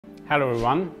Hello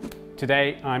everyone,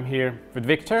 today I'm here with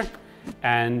Viktor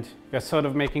and we're sort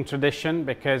of making tradition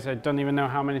because I don't even know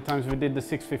how many times we did the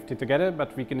 650 together, but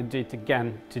we're going to do it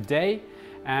again today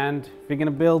and we're going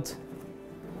to build,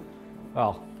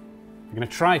 well, we're going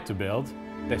to try to build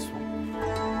this one.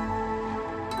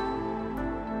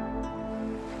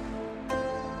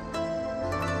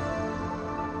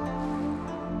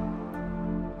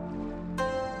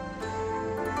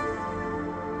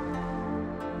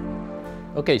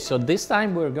 Okay, so this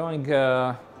time we're going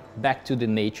back to the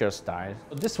nature style.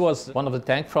 This was one of the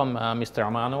tanks from Mr.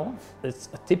 Amano. It's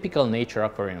a typical nature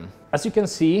aquarium. As you can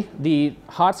see, the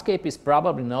hardscape is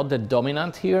probably not the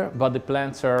dominant here, but the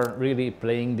plants are really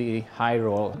playing the high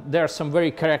role. There are some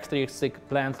very characteristic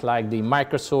plants like the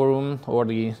Microsorum or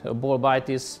the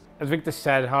Bolbitis. As Viktor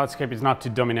said, hardscape is not too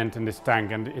dominant in this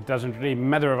tank, and it doesn't really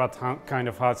matter what kind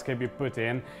of hardscape you put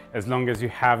in, as long as you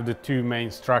have the two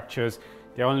main structures.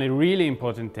 The only really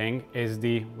important thing is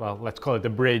the, well, let's call it the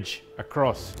bridge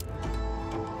across.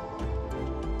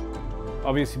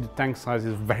 Obviously the tank size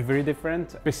is very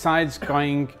different. Besides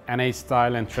going NA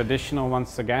style and traditional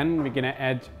once again, we're gonna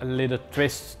add a little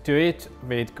twist to it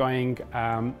with going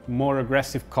more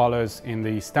aggressive colors in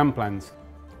the stem plants.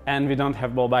 And we don't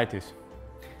have Bolbitis.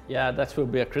 Yeah, that will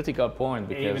be a critical point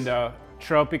because... Even though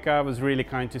Tropica was really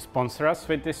kind to sponsor us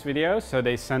with this video, so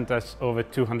they sent us over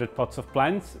 200 pots of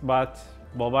plants, but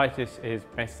Bolbitis is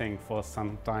missing for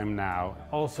some time now.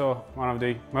 Also, one of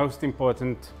the most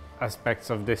important aspects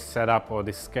of this setup or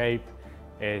this scape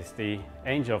is the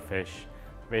Angelfish,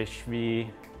 which we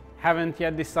haven't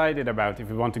yet decided about if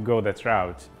we want to go that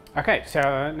route. Okay,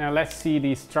 so now let's see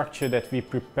the structure that we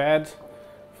prepared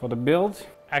for the build.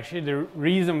 Actually, the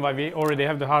reason why we already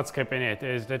have the hardscape in it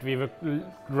is that we were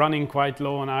running quite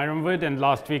low on ironwood, and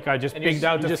last week I just picked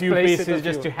out a few pieces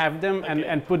just to have them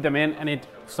and put them in, and it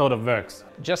sort of works.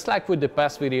 Just like with the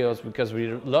past videos, because we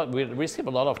receive a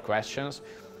lot of questions,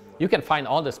 you can find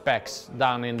all the specs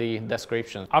down in the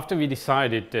description. After we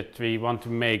decided that we want to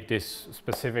make this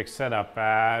specific setup,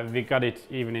 we got it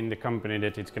even in the company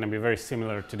that it's going to be very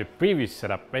similar to the previous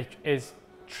setup, which is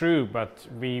true, but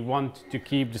we want to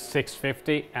keep the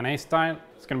 650 NA style.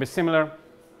 It's going to be similar,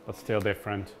 but still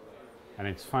different, and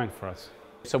it's fine for us.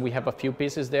 So we have a few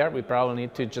pieces there. We probably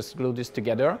need to just glue this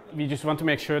together. We just want to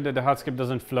make sure that the hardscape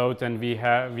doesn't float, and we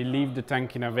leave the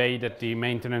tank in a way that the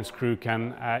maintenance crew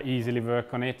can easily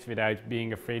work on it without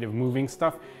being afraid of moving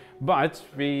stuff. But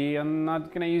we are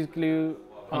not going to use glue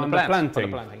on the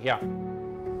planting. Yeah.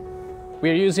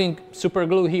 We're using super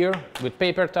glue here with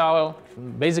paper towel.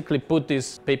 Basically put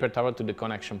this paper towel to the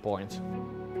connection point.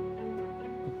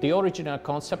 The original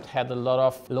concept had a lot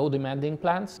of low demanding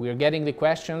plants. We're getting the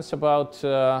questions about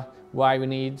why we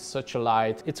need such a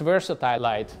light. It's a versatile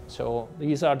light. So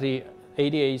these are the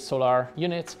ADA solar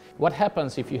units. What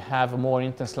happens if you have a more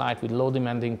intense light with low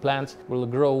demanding plants? Will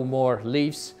grow more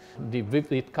leaves. The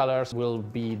vivid colors will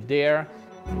be there.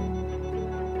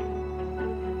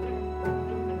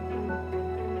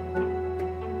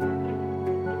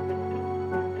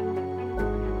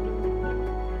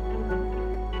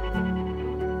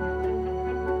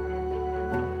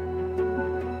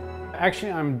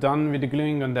 Actually, I'm done with the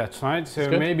gluing on that side, so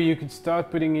maybe you could start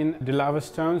putting in the lava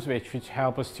stones, which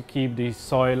help us to keep the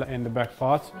soil in the back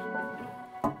part.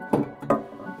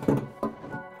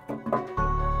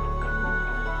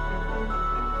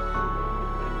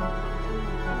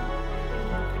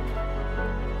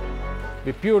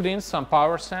 We poured in some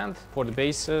power sand for the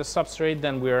base substrate,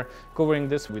 then we're covering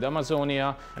this with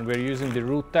Amazonia, and we're using the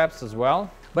root tabs as well.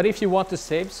 But if you want to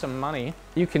save some money,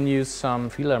 you can use some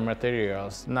filler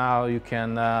materials. Now you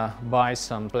can buy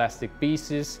some plastic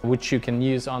pieces, which you can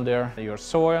use under your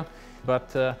soil.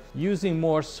 But using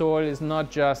more soil is not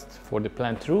just for the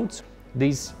plant roots.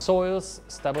 These soils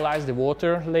stabilize the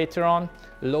water later on,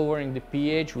 lowering the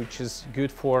pH, which is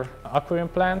good for aquarium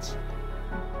plants.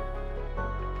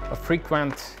 A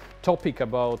frequent topic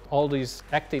about all these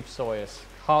active soils.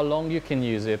 How long you can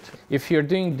use it. If you're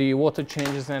doing the water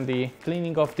changes and the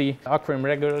cleaning of the aquarium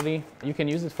regularly, you can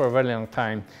use it for a very long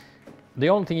time. The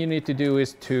only thing you need to do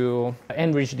is to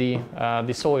enrich the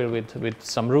soil with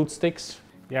some root sticks.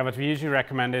 Yeah, but we usually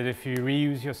recommend that if you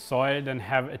reuse your soil, then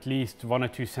have at least 1 or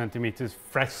 2 centimeters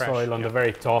fresh soil on the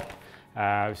very top,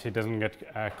 so it doesn't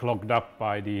get clogged up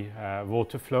by the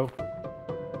water flow.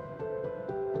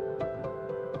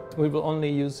 We will only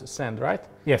use sand, right?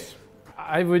 Yes.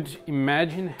 I would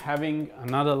imagine having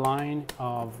another line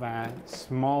of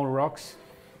small rocks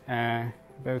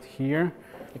about here.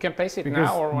 You can place it because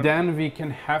now or then we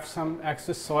can have some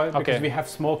extra soil because we have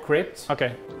small crypts.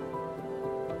 Okay.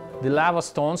 The lava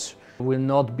stones will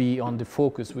not be on the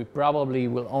focus. We probably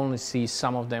will only see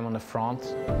some of them on the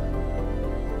front.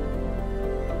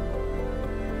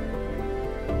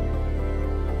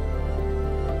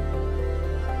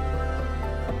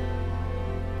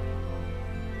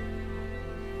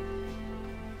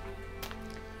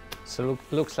 So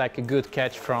looks like a good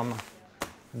catch from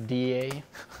DA.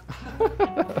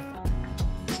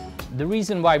 The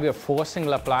reason why we are forcing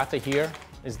La Plata here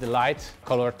is the light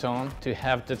color tone, to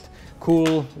have that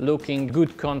cool looking,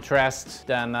 good contrast.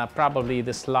 Then probably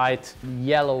this light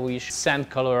yellowish sand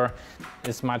color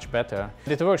is much better.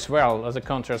 It works well as a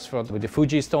contrast with the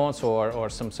Fuji stones or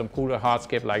some cooler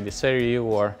hardscape like the Seryu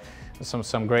or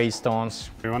some gray stones.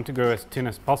 We want to go as thin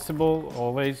as possible,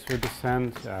 always with the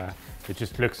sand. It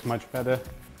just looks much better.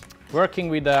 Working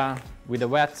with a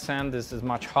wet sand is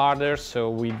much harder, so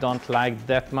we don't like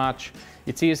that much.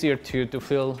 It's easier to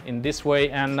fill in this way,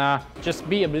 and just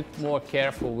be a bit more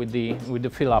careful with the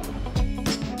fill up.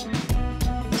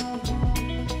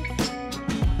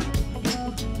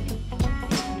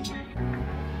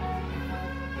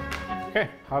 Okay,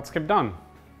 hardscape done.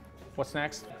 What's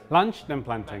next? Lunch, then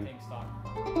planting.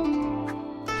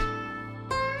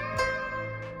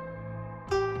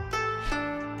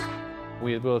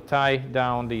 We will tie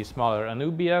down the smaller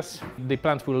anubias. The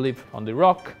plant will live on the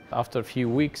rock. After a few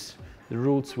weeks, the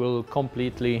roots will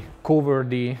completely cover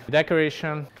the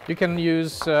decoration. You can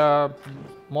use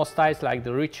most ties like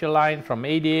the richer line from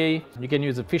ADA. You can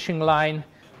use a fishing line.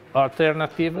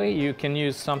 Alternatively, you can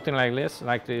use something like this,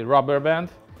 like the rubber band.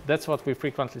 That's what we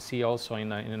frequently see also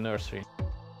in a nursery.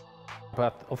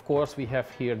 But of course, we have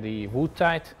here the wood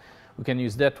tie. We can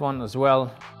use that one as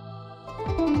well.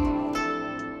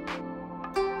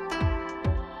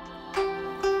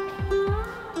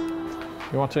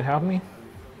 You want to help me?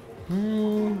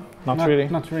 Not really?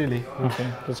 Not really.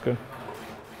 Okay, that's good.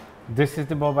 This is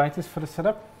the bulbitis for the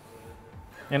setup.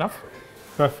 Enough?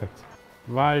 Perfect.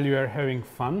 While you are having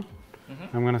fun,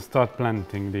 I'm going to start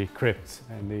planting the crypts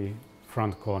and the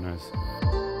front corners.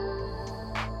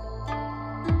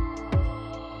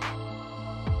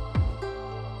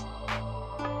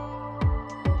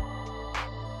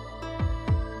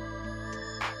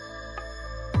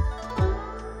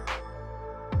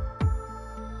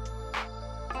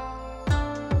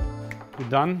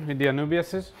 Done with the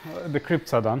anubiases. The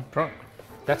crypts are done.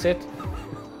 That's it.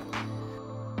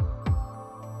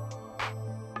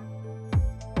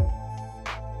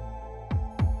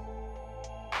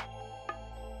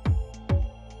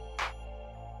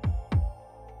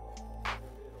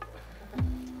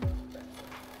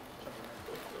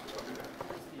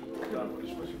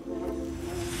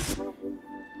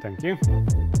 Thank you.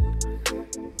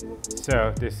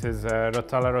 So this is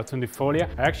Rotala rotundifolia.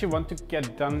 I actually want to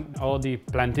get done all the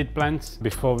planted plants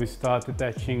before we start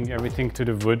attaching everything to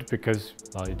the wood, because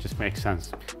well, it just makes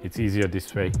sense. It's easier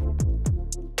this way.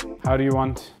 How do you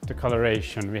want the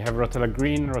coloration? We have Rotala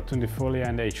green, rotundifolia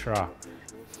and HR.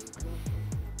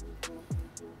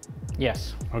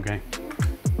 Yes. Okay.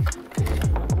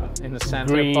 In the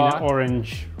center green, part.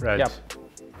 orange, red. Yep.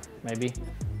 Maybe.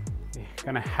 We're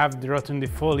gonna have the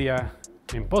rotundifolia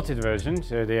imported version,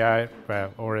 so they are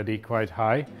already quite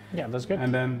high. Yeah, that's good.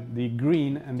 And then the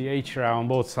green and the HR on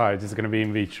both sides is going to be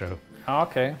in vitro.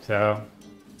 Okay. So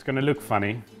it's going to look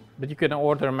funny. But you can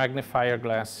order a magnifier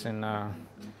glass in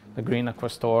the Green Aqua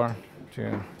store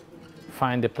to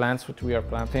find the plants which we are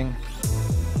planting.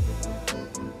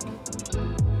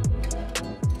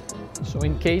 So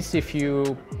in case if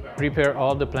you prepare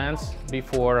all the plants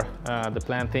before the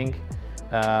planting,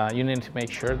 you need to make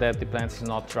sure that the plant is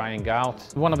not drying out.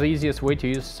 One of the easiest way to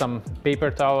use some paper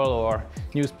towel or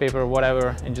newspaper,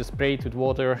 whatever, and just spray it with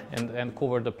water and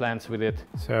cover the plants with it.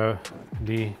 So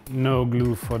the no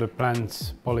glue for the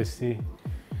plants policy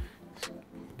is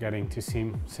getting to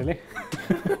seem silly.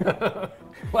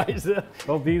 Why is that?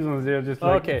 All these ones, they're just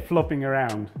like flopping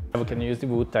around. We can use the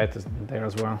wood tie there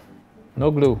as well.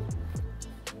 No glue.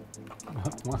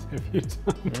 What have you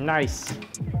done? Nice.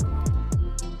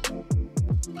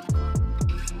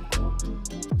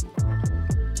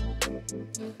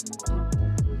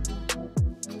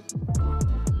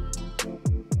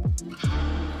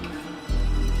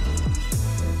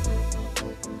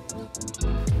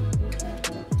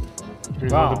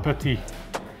 Wow. The petit.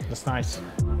 That's nice.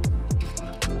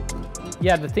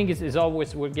 Yeah, the thing is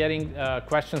always we're getting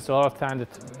questions a lot of time that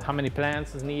how many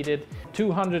plants is needed.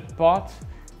 200 pots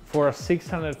for a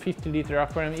 650 liter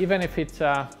aquarium, even if it's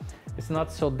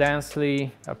not so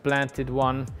densely planted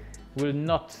one, will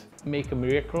not make a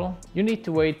miracle. You need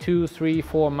to wait 2, 3,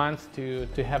 4 months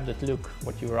to have that look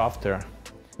what you're after.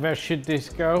 Where should this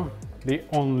go? The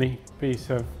only piece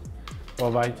of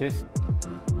bulbitis.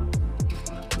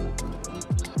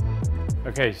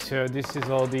 Okay, so this is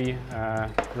all the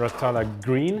Rotala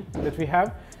green that we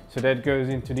have. So that goes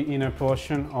into the inner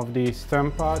portion of the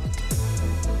stem part.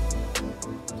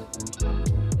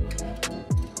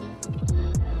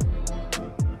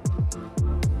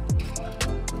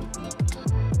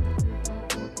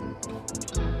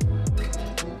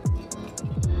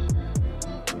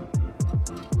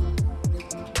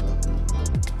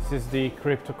 This is the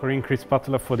Cryptocoryne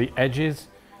spatula for the edges.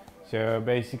 So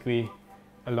basically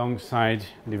alongside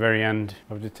the very end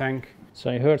of the tank. So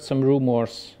I heard some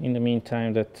rumors in the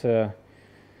meantime that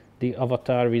the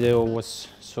Avatar video was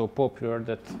so popular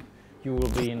that you will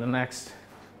be in the next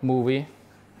movie.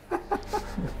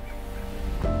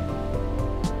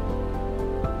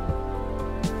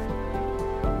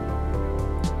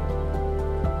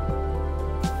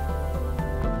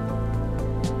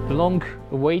 The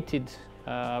long-awaited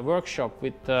workshop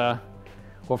with our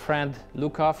friend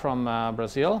Luca from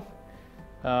Brazil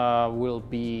will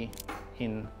be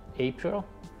in April.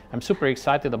 I'm super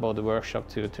excited about the workshop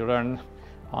to learn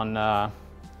on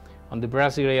the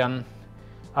Brazilian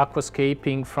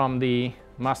aquascaping from the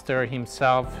master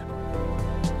himself.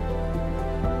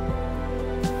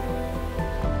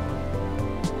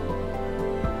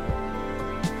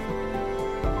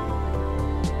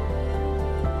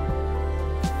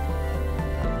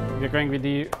 We're going with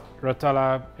the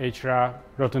Rotala, Tetra,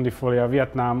 Rotundifolia,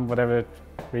 Vietnam, whatever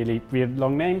really weird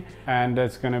long name, and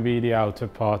that's going to be the outer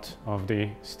part of the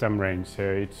stem range. So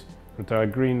it's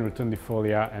Rotala green,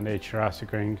 Rotundifolia, and Tetra, so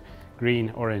going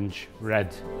green, orange,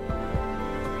 red.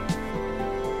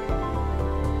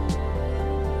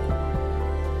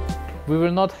 We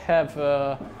will not have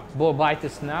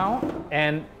bulbitis now,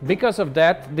 and because of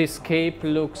that this cape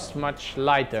looks much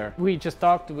lighter. We just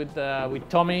talked with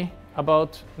Tommy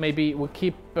about maybe we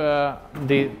keep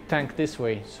the tank this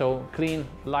way, so clean,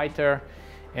 lighter,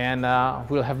 and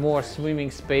we'll have more swimming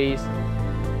space.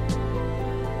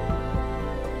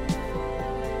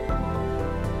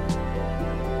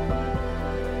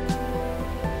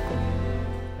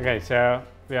 Okay, so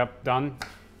we are done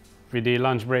with the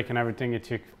lunch break and everything. It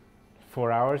took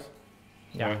 4 hours.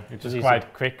 Yeah, so it was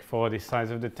quite quick for the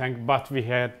size of the tank, but we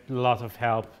had a lot of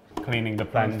help cleaning the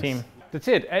plants. Team. That's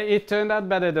it. It turned out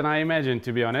better than I imagined,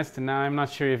 to be honest. And now I'm not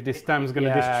sure if this stem's going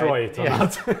to destroy it or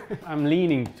not. I'm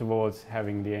leaning towards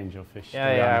having the angelfish.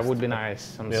 Yeah, it would be nice.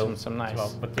 Some nice.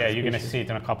 Well, but yeah, you're going to see it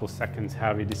in a couple of seconds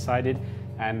how we decided.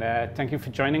 And thank you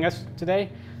for joining us today.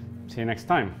 See you next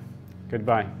time.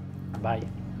 Goodbye. Bye.